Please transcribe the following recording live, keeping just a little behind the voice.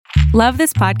Love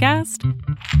this podcast?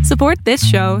 Support this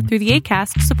show through the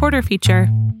Acast supporter feature.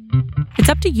 It's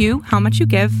up to you how much you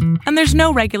give, and there's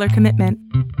no regular commitment.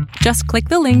 Just click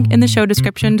the link in the show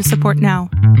description to support now.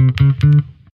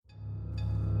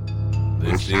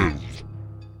 This is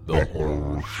the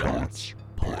Horror Shots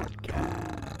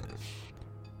Podcast.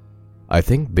 I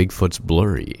think Bigfoot's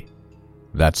blurry.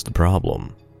 That's the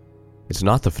problem. It's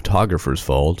not the photographer's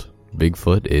fault.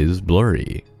 Bigfoot is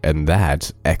blurry, and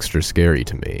that's extra scary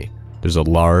to me. There's a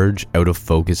large,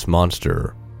 out-of-focus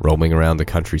monster roaming around the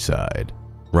countryside.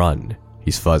 Run.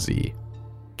 He's fuzzy.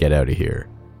 Get out of here.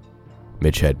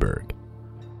 Mitch Hedberg.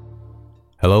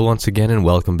 Hello once again, and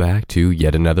welcome back to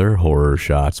yet another Horror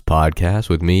Shots podcast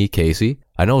with me, Casey.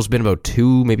 I know it's been about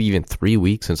 2, maybe even 3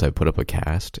 weeks since I put up a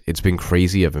cast. It's been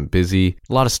crazy. I've been busy.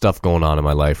 A lot of stuff going on in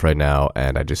my life right now,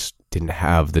 and I just didn't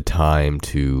have the time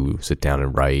to sit down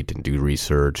and write and do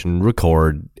research and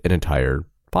record an entire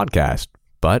podcast.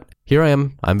 But here I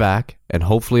am. I'm back, and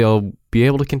hopefully I'll be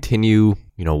able to continue,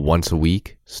 once a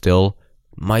week still.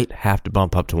 Might have to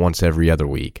bump up to once every other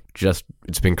week.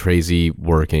 It's been crazy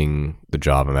working the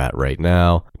job I'm at right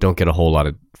now. Don't get a whole lot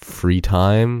of free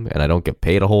time, and I don't get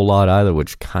paid a whole lot either,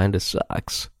 which kind of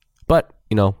sucks. But,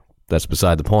 that's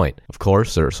beside the point. Of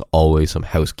course, there's always some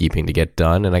housekeeping to get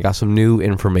done, and I got some new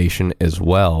information as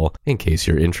well, in case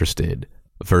you're interested.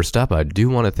 First up, I do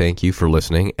want to thank you for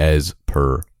listening, as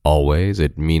per always.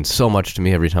 It means so much to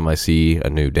me every time I see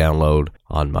a new download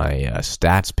on my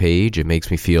stats page. It makes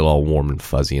me feel all warm and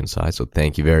fuzzy inside, so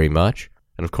thank you very much.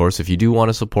 And of course, if you do want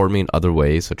to support me in other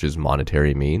ways, such as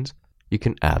monetary means, you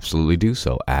can absolutely do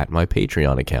so at my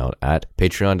Patreon account at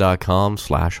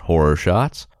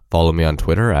patreon.com/horrorshots. Follow me on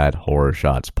Twitter at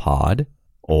horrorshots_pod,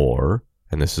 or,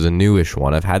 and this is a newish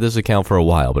one, I've had this account for a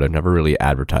while, but I've never really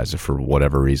advertised it for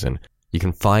whatever reason. You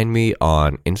can find me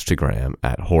on Instagram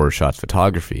at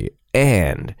horrorshotsphotography,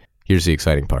 and here's the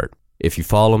exciting part. If you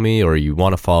follow me or you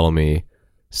want to follow me,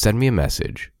 send me a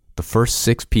message. The first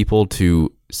 6 people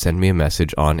to send me a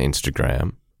message on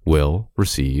Instagram will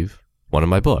receive one of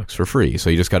my books for free. So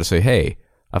you just got to say, hey,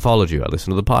 I followed you. I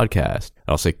listened to the podcast. And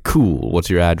I'll say, cool, what's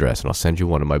your address? And I'll send you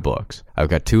one of my books. I've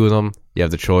got 2 of them. You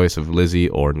have the choice of Lizzie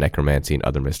or Necromancy and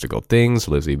Other Mystical Things.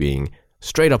 Lizzie being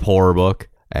straight up horror book,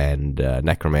 and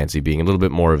Necromancy being a little bit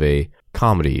more of a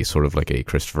comedy, sort of like a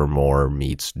Christopher Moore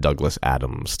meets Douglas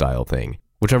Adams style thing.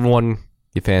 Whichever one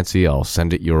you fancy, I'll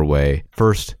send it your way.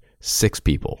 First 6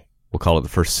 people. We'll call it the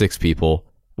first 6 people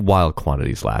while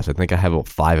quantities last. I think I have about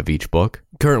 5 of each book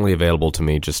currently available to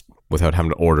me, just without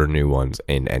having to order new ones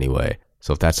in any way.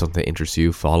 So if that's something that interests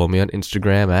you, follow me on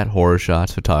Instagram at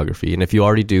horrorshotsphotography. And if you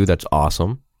already do, that's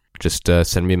awesome. Just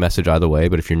send me a message either way.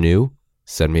 But if you're new,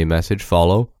 send me a message,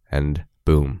 follow, and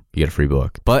boom, you get a free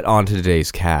book. But on to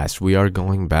today's cast, we are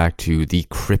going back to the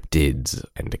cryptids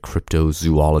and the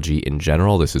cryptozoology in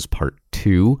general. This is part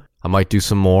 2. I might do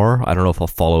some more. I don't know if I'll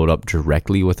follow it up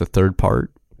directly with a third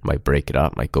part. Might break it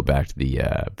up, might go back to the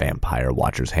Vampire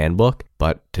Watcher's Handbook.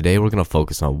 But today we're going to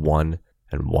focus on one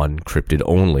cryptid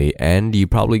only. And you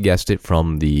probably guessed it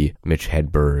from the Mitch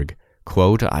Hedberg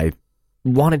quote. I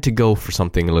wanted to go for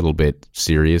something a little bit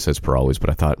serious as per always,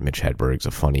 but I thought Mitch Hedberg's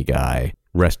a funny guy.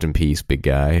 Rest in peace, big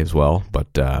guy as well.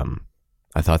 But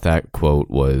I thought that quote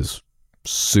was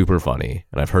super funny,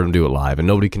 and I've heard him do it live, and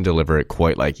nobody can deliver it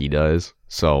quite like he does.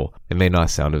 So it may not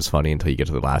sound as funny until you get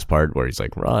to the last part where he's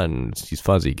like, run, he's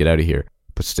fuzzy, get out of here.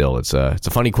 But still, it's a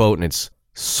funny quote, and it's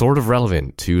sort of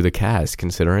relevant to the cast,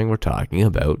 considering we're talking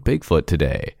about Bigfoot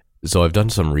today. So I've done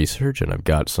some research, and I've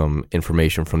got some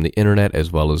information from the internet,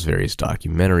 as well as various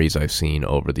documentaries I've seen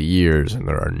over the years, and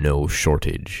there are no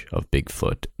shortage of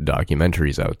Bigfoot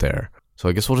documentaries out there. So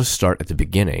I guess we'll just start at the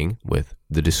beginning with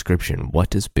the description.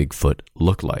 What does Bigfoot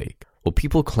look like? Well,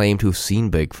 people claim to have seen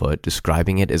Bigfoot,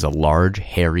 describing it as a large,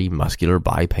 hairy, muscular,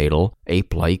 bipedal,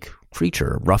 ape-like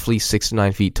creature, roughly 6 to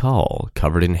 9 feet tall,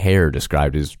 covered in hair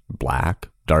described as black,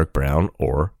 dark brown,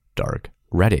 or dark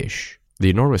reddish. The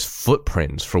enormous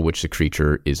footprints for which the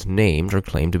creature is named are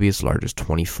claimed to be as large as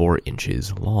 24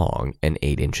 inches long and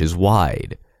 8 inches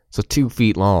wide. So 2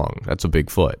 feet long. That's a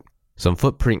big foot. Some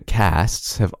footprint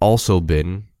casts have also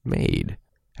been made,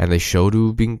 and they show to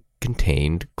have been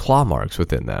contained claw marks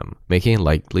within them, making it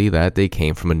likely that they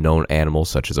came from a known animal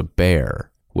such as a bear,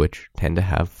 which tend to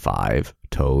have 5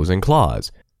 toes and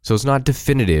claws. So it's not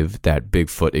definitive that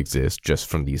Bigfoot exists just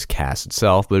from these casts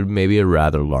itself, but maybe a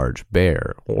rather large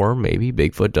bear, or maybe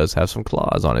Bigfoot does have some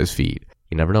claws on his feet.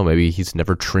 You never know, maybe he's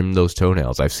never trimmed those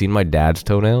toenails. I've seen my dad's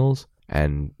toenails,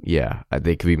 and yeah,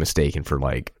 they could be mistaken for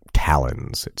like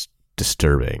talons. It's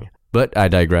disturbing. But I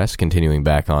digress, continuing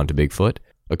back on to Bigfoot.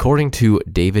 According to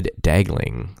David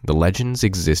Dagling, the legends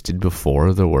existed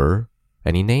before there were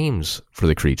any names for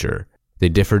the creature. They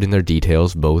differed in their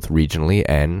details both regionally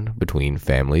and between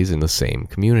families in the same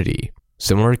community.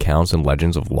 Similar accounts and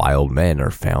legends of wild men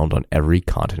are found on every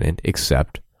continent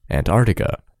except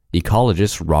Antarctica.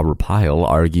 Ecologist Robert Pyle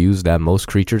argues that most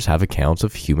creatures have accounts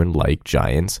of human-like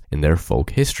giants in their folk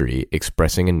history,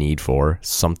 expressing a need for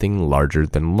something larger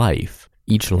than life.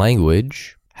 Each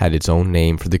language had its own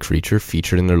name for the creature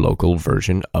featured in their local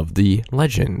version of the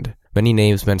legend. Many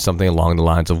names meant something along the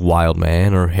lines of wild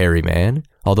man or hairy man,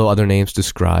 although other names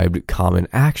described common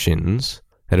actions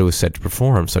that it was said to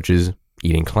perform, such as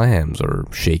eating clams or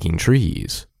shaking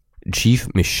trees. Chief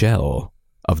Michel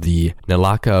of the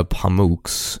Nalaka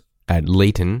Pamuk's at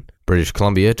Layton, British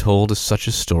Columbia, told such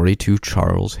a story to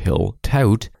Charles Hill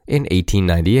Tout in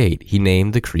 1898. He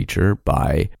named the creature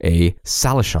by a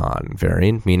Salishan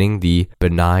variant, meaning the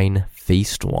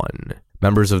benign-faced one.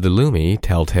 Members of the Lumi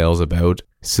tell tales about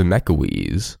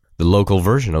Semekawis, the local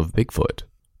version of Bigfoot.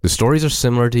 The stories are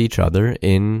similar to each other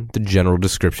in the general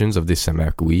descriptions of the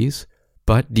Semekawis,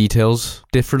 but details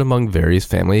differed among various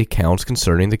family accounts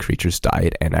concerning the creature's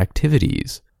diet and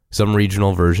activities. Some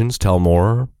regional versions tell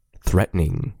more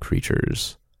threatening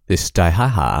creatures. The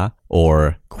Staihaha,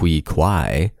 or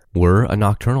Kui-Kwai, were a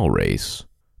nocturnal race.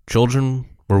 Children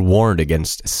were warned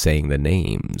against saying the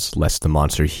names, lest the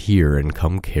monster hear and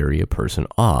come carry a person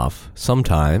off,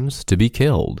 sometimes to be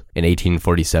killed. In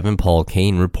 1847, Paul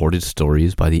Kane reported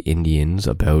stories by the Indians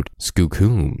about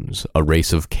Skookum's, a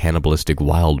race of cannibalistic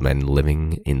wild men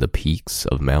living in the peaks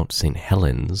of Mount St.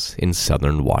 Helens in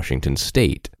southern Washington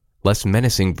state. Less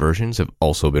menacing versions have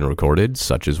also been recorded,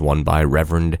 such as one by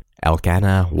Reverend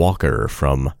Elkanah Walker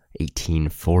from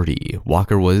 1840.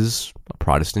 Walker was a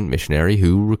Protestant missionary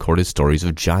who recorded stories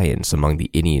of giants among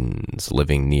the Indians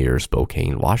living near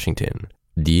Spokane, Washington.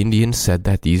 The Indians said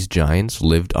that these giants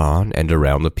lived on and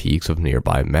around the peaks of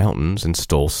nearby mountains and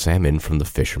stole salmon from the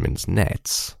fishermen's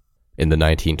nets. In the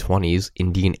 1920s,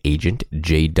 Indian agent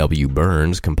J.W.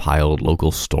 Burns compiled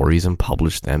local stories and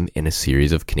published them in a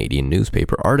series of Canadian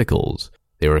newspaper articles.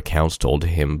 They were accounts told to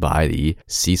him by the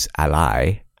Sis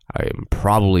Alai. I am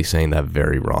probably saying that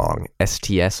very wrong.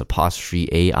 STS''AILES.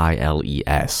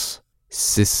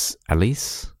 Sis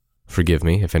Alice? Forgive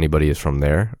me if anybody is from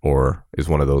there or is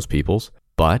one of those peoples.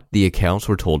 But the accounts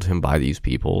were told to him by these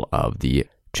people of the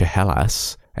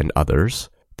Chehalas and others.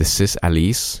 The Sis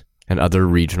Alice and other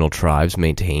regional tribes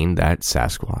maintained that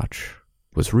Sasquatch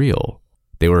was real.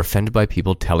 They were offended by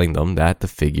people telling them that the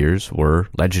figures were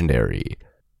legendary.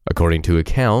 According to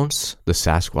accounts, the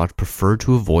Sasquatch preferred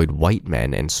to avoid white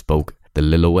men and spoke the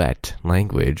Lillooet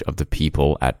language of the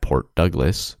people at Port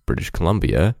Douglas, British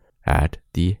Columbia, at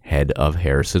the head of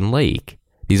Harrison Lake.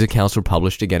 These accounts were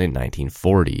published again in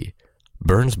 1940.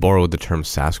 Burns borrowed the term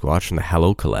Sasquatch from the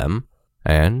Hallokalem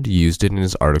and used it in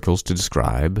his articles to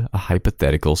describe a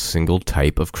hypothetical single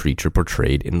type of creature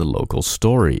portrayed in the local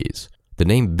stories. The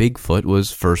name Bigfoot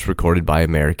was first recorded by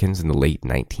Americans in the late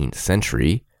 19th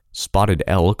century. Spotted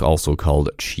Elk, also called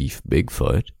Chief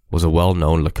Bigfoot, was a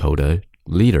well-known Lakota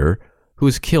leader who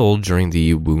was killed during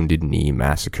the Wounded Knee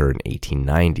Massacre in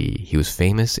 1890. He was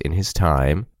famous in his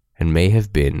time and may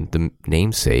have been the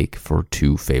namesake for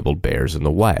two fabled bears in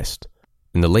the West.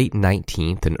 In the late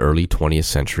 19th and early 20th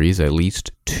centuries, at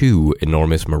least two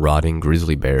enormous marauding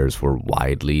grizzly bears were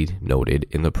widely noted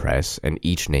in the press and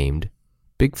each named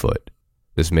Bigfoot.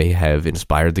 This may have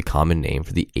inspired the common name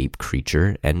for the ape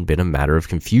creature and been a matter of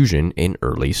confusion in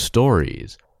early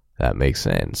stories. That makes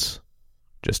sense.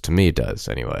 Just to me it does,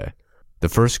 anyway. The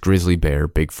first grizzly bear,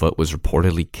 Bigfoot, was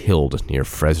reportedly killed near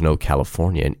Fresno,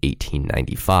 California in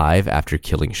 1895 after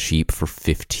killing sheep for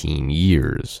 15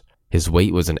 years. His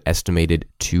weight was an estimated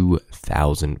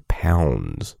 2,000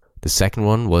 pounds. The second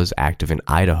one was active in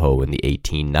Idaho in the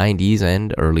 1890s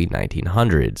and early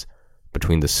 1900s,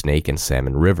 between the Snake and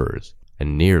Salmon rivers,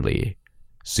 and nearly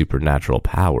supernatural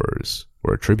powers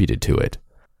were attributed to it.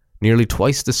 Nearly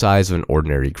twice the size of an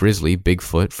ordinary grizzly,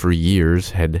 Bigfoot for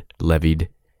years had levied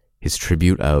his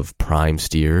tribute of prime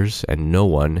steers, and no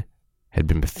one had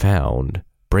been found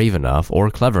brave enough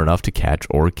or clever enough to catch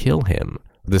or kill him.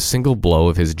 With a single blow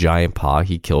of his giant paw,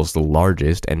 he kills the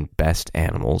largest and best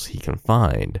animals he can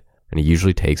find, and he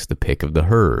usually takes the pick of the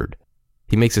herd.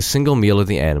 He makes a single meal of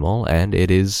the animal, and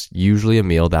it is usually a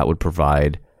meal that would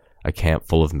provide a camp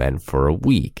full of men for a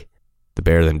week. The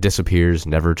bear then disappears,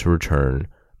 never to return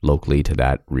locally to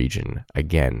that region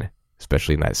again,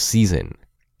 especially in that season.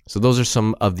 So those are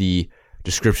some of the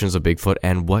descriptions of Bigfoot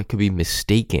and what could be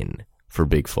mistaken for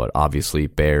Bigfoot. Obviously,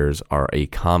 bears are a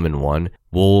common one.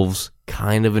 Wolves,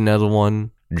 kind of another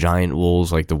one. Giant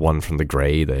wolves, like the one from The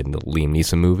Grey, the Liam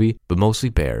Neeson movie. But mostly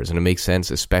bears, and it makes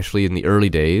sense, especially in the early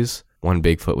days when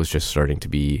Bigfoot was just starting to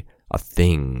be a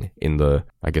thing in the,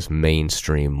 I guess,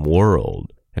 mainstream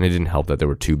world. And it didn't help that there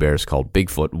were two bears called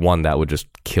Bigfoot, one that would just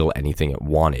kill anything it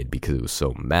wanted because it was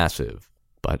so massive.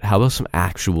 But how about some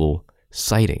actual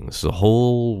sightings? A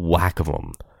whole whack of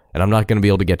them. And I'm not going to be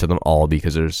able to get to them all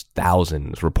because there's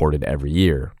thousands reported every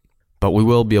year. But we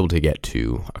will be able to get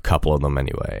to a couple of them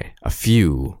anyway. A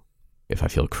few, if I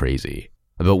feel crazy.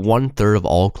 About 1/3 of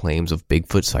all claims of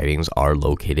Bigfoot sightings are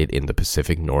located in the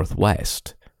Pacific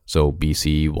Northwest. So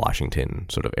BC, Washington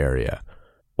sort of area.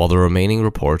 While the remaining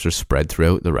reports are spread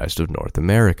throughout the rest of North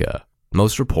America.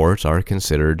 Most reports are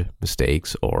considered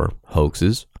mistakes or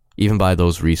hoaxes, even by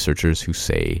those researchers who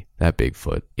say that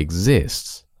Bigfoot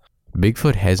exists.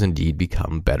 Bigfoot has indeed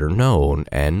become better known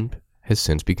and has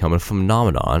since become a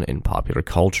phenomenon in popular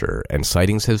culture, and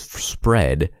sightings have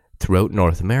spread throughout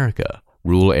North America.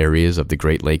 Rural areas of the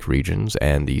Great Lake regions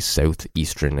and the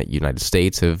southeastern United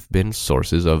States have been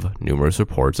sources of numerous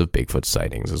reports of Bigfoot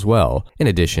sightings as well, in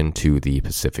addition to the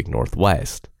Pacific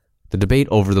Northwest. The debate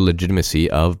over the legitimacy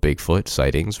of Bigfoot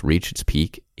sightings reached its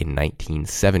peak in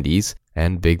 1970s,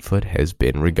 and Bigfoot has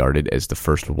been regarded as the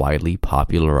first widely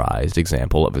popularized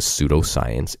example of a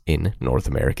pseudoscience in North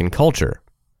American culture.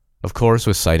 Of course,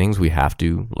 with sightings, we have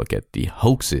to look at the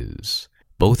hoaxes.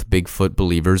 Both Bigfoot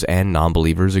believers and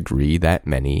non-believers agree that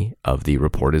many of the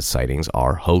reported sightings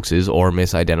are hoaxes or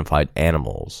misidentified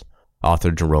animals.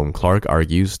 Author Jerome Clark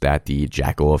argues that the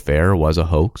Jacko affair was a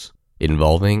hoax,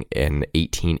 involving an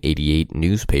 1888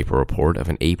 newspaper report of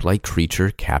an ape-like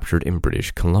creature captured in British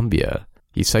Columbia.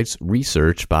 He cites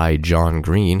research by John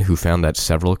Green, who found that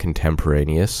several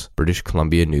contemporaneous British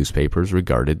Columbia newspapers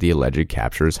regarded the alleged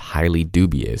capture as highly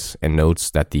dubious, and notes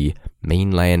that the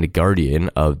Mainland Guardian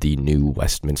of the New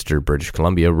Westminster, British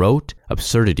Columbia, wrote,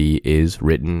 "Absurdity is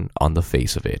written on the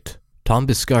face of it." Tom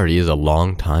Biscardi is a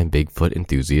longtime Bigfoot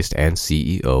enthusiast and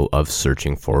CEO of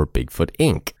Searching for Bigfoot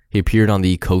Inc. He appeared on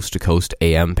the Coast to Coast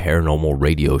AM Paranormal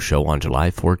radio show on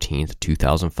July 14th,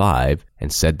 2005,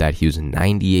 and said that he was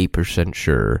 98%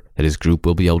 sure that his group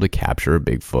will be able to capture a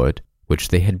Bigfoot, which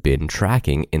they had been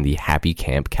tracking in the Happy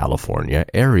Camp, California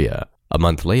area. A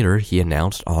month later, he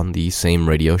announced on the same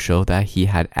radio show that he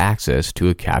had access to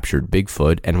a captured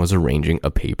Bigfoot and was arranging a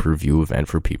pay-per-view event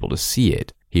for people to see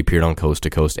it. He appeared on Coast to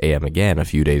Coast AM again a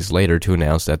few days later to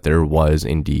announce that there was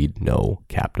indeed no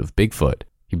captive Bigfoot.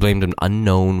 He blamed an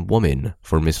unknown woman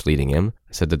for misleading him,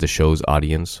 said that the show's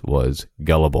audience was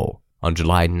gullible. On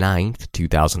July 9th,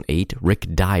 2008,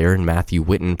 Rick Dyer and Matthew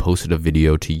Whitten posted a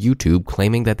video to YouTube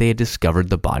claiming that they had discovered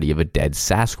the body of a dead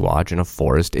Sasquatch in a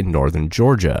forest in northern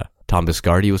Georgia. Tom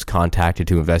Biscardi was contacted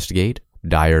to investigate.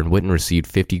 Dyer and Whitten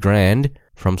received $50,000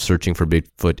 from Searching for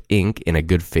Bigfoot Inc. in a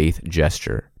good faith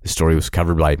gesture. The story was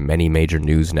covered by many major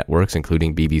news networks,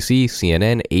 including BBC,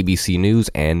 CNN, ABC News,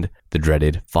 and the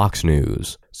dreaded Fox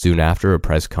News. Soon after a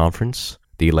press conference,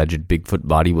 the alleged Bigfoot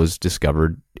body was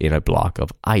discovered in a block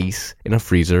of ice in a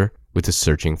freezer with the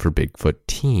Searching for Bigfoot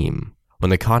team. When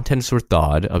the contents were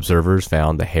thawed, observers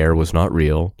found the hair was not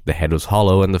real, the head was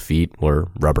hollow, and the feet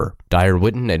were rubber. Dyer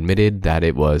Whitten admitted that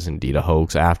it was indeed a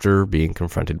hoax after being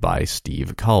confronted by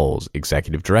Steve Kulls,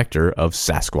 executive director of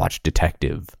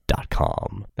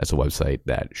SasquatchDetective.com. That's a website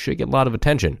that should get a lot of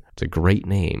attention. It's a great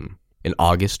name. In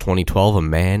August 2012, a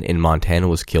man in Montana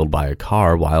was killed by a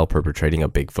car while perpetrating a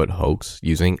Bigfoot hoax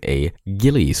using a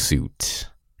ghillie suit.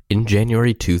 In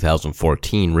January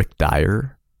 2014, Rick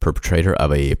Dyer, perpetrator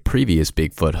of a previous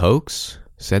Bigfoot hoax,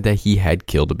 said that he had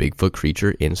killed a Bigfoot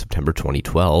creature in September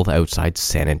 2012 outside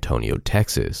San Antonio,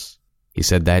 Texas. He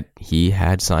said that he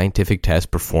had scientific tests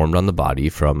performed on the body,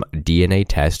 from DNA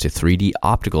tests to 3D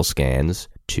optical scans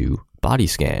to body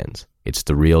scans. It's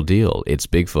the real deal. It's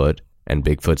Bigfoot, and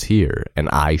Bigfoot's here, and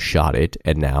I shot it,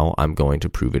 and now I'm going to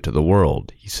prove it to the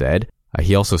world, he said.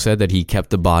 He also said that he kept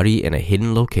the body in a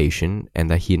hidden location and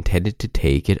that he intended to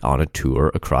take it on a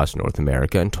tour across North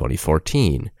America in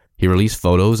 2014. He released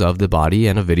photos of the body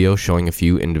and a video showing a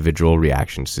few individual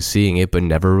reactions to seeing it, but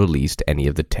never released any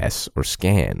of the tests or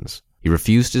scans. He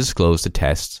refused to disclose the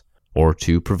tests or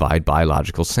to provide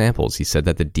biological samples. He said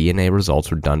that the DNA results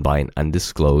were done by an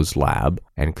undisclosed lab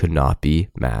and could not be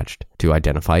matched to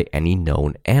identify any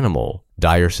known animal.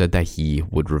 Dyer said that he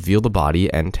would reveal the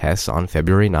body and tests on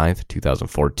February 9th,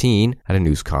 2014 at a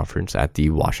news conference at the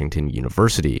Washington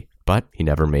University, but he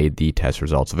never made the test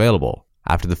results available.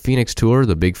 After the Phoenix tour,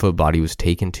 the Bigfoot body was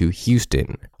taken to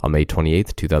Houston. On May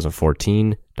 28th,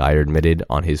 2014, Dyer admitted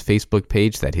on his Facebook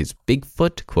page that his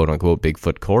Bigfoot, quote-unquote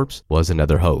Bigfoot corpse, was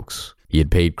another hoax. He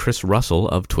had paid Chris Russell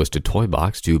of Twisted Toy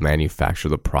Box to manufacture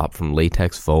the prop from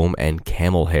latex foam and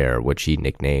camel hair, which he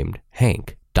nicknamed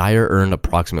Hank. Dyer earned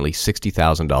approximately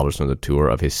 $60,000 from the tour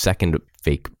of his second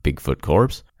fake Bigfoot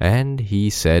corpse, and he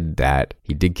said that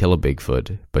he did kill a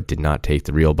Bigfoot, but did not take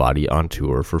the real body on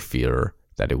tour for fear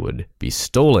that it would be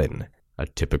stolen. A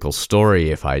typical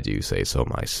story, if I do say so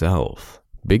myself.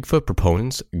 Bigfoot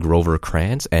proponents Grover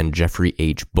Krantz and Jeffrey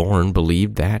H. Bourne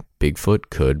believed that Bigfoot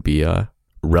could be a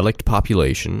relict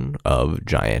population of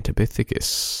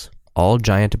Gigantopithecus. All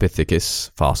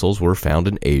Gigantopithecus fossils were found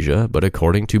in Asia, but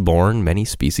according to Bourne, many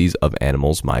species of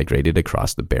animals migrated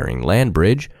across the Bering Land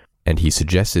Bridge, and he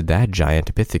suggested that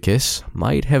Gigantopithecus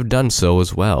might have done so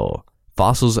as well.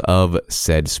 Fossils of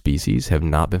said species have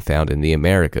not been found in the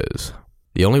Americas.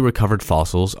 The only recovered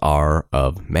fossils are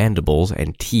of mandibles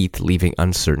and teeth, leaving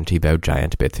uncertainty about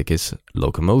Gigantopithecus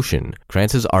locomotion.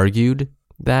 Krantz has argued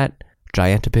that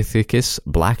Gigantopithecus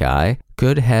blackeye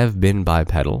could have been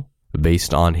bipedal,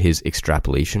 based on his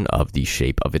extrapolation of the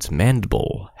shape of its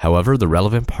mandible. However, the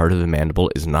relevant part of the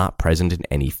mandible is not present in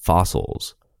any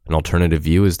fossils. An alternative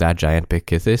view is that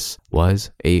Gigantopithecus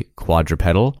was a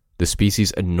quadrupedal. The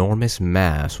species' enormous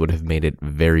mass would have made it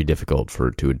very difficult for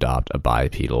it to adopt a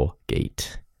bipedal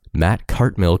gait. Matt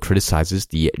Cartmill criticizes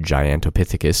the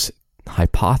Gigantopithecus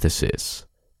hypothesis.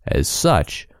 As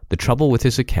such, the trouble with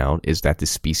this account is that the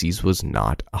species was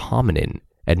not a hominin,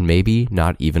 and maybe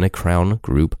not even a crown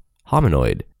group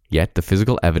hominoid. Yet the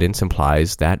physical evidence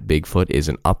implies that Bigfoot is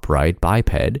an upright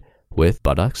biped with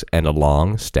buttocks and a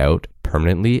long, stout,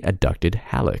 permanently adducted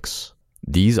hallux.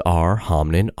 These are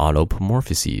hominin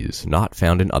autapomorphoses, not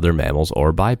found in other mammals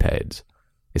or bipeds.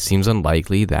 It seems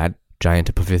unlikely that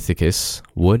Gigantopithecus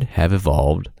would have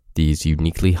evolved these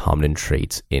uniquely hominin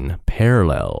traits in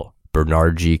parallel.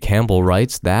 Bernard G. Campbell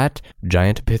writes that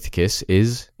Gigantopithecus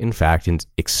is, in fact,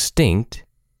 extinct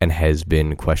and has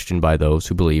been questioned by those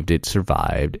who believed it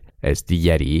survived as the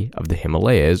Yeti of the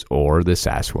Himalayas or the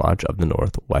Sasquatch of the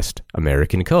Northwest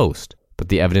American coast. But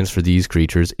the evidence for these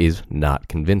creatures is not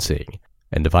convincing.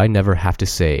 And if I never have to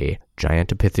say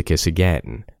Gigantopithecus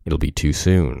again, it'll be too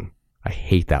soon. I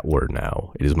hate that word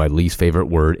now. It is my least favorite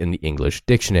word in the English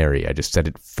dictionary. I just said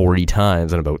it 40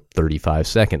 times in about 35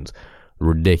 seconds.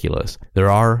 Ridiculous. There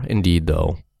are, indeed,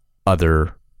 though,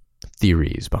 other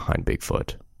theories behind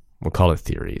Bigfoot. We'll call it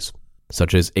theories,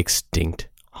 such as extinct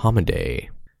hominidae.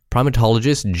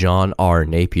 Primatologist John R.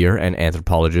 Napier and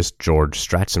anthropologist George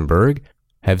Stratzenberg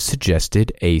have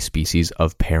suggested a species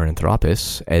of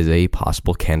Paranthropus as a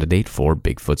possible candidate for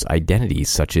Bigfoot's identity,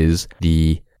 such as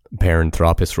the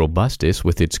Paranthropus robustus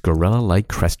with its gorilla-like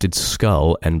crested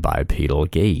skull and bipedal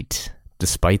gait,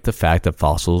 despite the fact that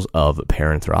fossils of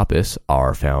Paranthropus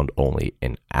are found only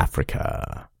in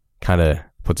Africa. Kind of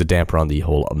puts a damper on the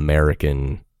whole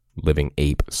American living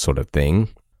ape sort of thing.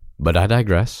 But I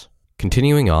digress.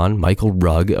 Continuing on, Michael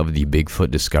Rugg of the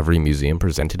Bigfoot Discovery Museum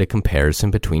presented a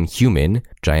comparison between human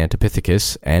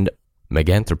Gigantopithecus and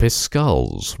Meganthropus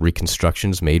skulls,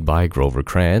 reconstructions made by Grover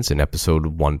Krantz in episode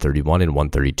 131 and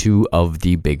 132 of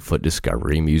the Bigfoot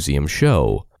Discovery Museum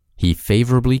show. He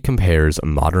favorably compares a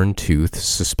modern tooth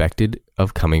suspected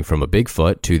of coming from a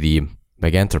Bigfoot to the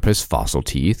Meganthropus fossil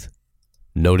teeth,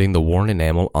 noting the worn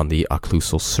enamel on the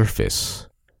occlusal surface.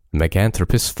 The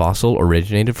Meganthropus fossil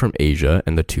originated from Asia,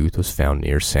 and the tooth was found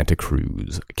near Santa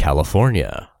Cruz,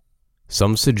 California.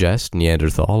 Some suggest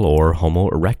Neanderthal or Homo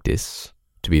erectus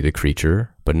to be the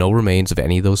creature, but no remains of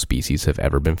any of those species have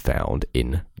ever been found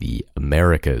in the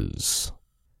Americas.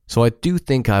 So I do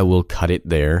think I will cut it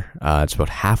there. It's about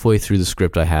halfway through the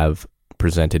script I have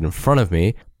presented in front of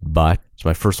me, but it's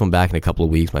my first one back in a couple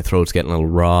of weeks. My throat's getting a little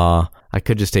raw. I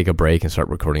could just take a break and start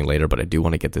recording later, but I do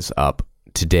want to get this up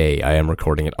today. I am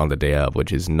recording it on the day of,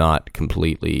 which is not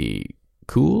completely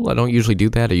cool. I don't usually do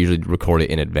that. I usually record it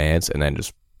in advance and then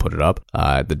just put it up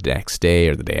the next day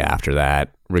or the day after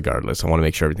that. Regardless, I want to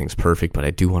make sure everything's perfect, but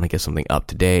I do want to get something up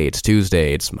today. It's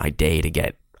Tuesday. It's my day to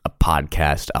get a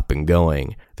podcast up and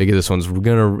going. I figure this one's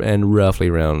going to end roughly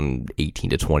around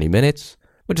 18 to 20 minutes,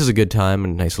 which is a good time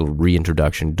and a nice little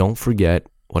reintroduction. Don't forget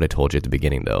what I told you at the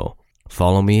beginning, though.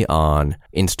 Follow me on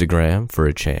Instagram for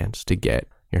a chance to get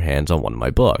your hands on one of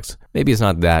my books. Maybe it's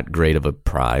not that great of a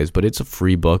prize, but it's a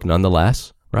free book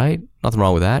nonetheless, right? Nothing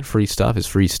wrong with that. Free stuff is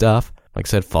free stuff. Like I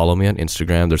said, follow me on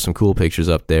Instagram. There's some cool pictures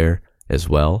up there as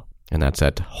well, and that's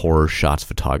at Horror Shots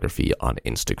Photography on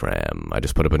Instagram. I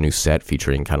just put up a new set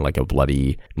featuring kind of like a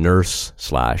bloody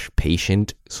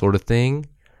nurse/patient sort of thing.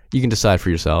 You can decide for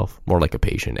yourself, more like a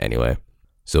patient anyway.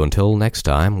 So until next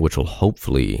time, which will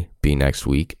hopefully be next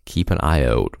week, keep an eye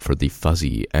out for the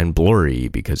fuzzy and blurry,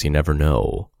 because you never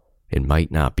know. It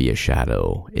might not be a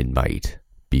shadow, it might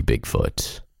be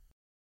Bigfoot.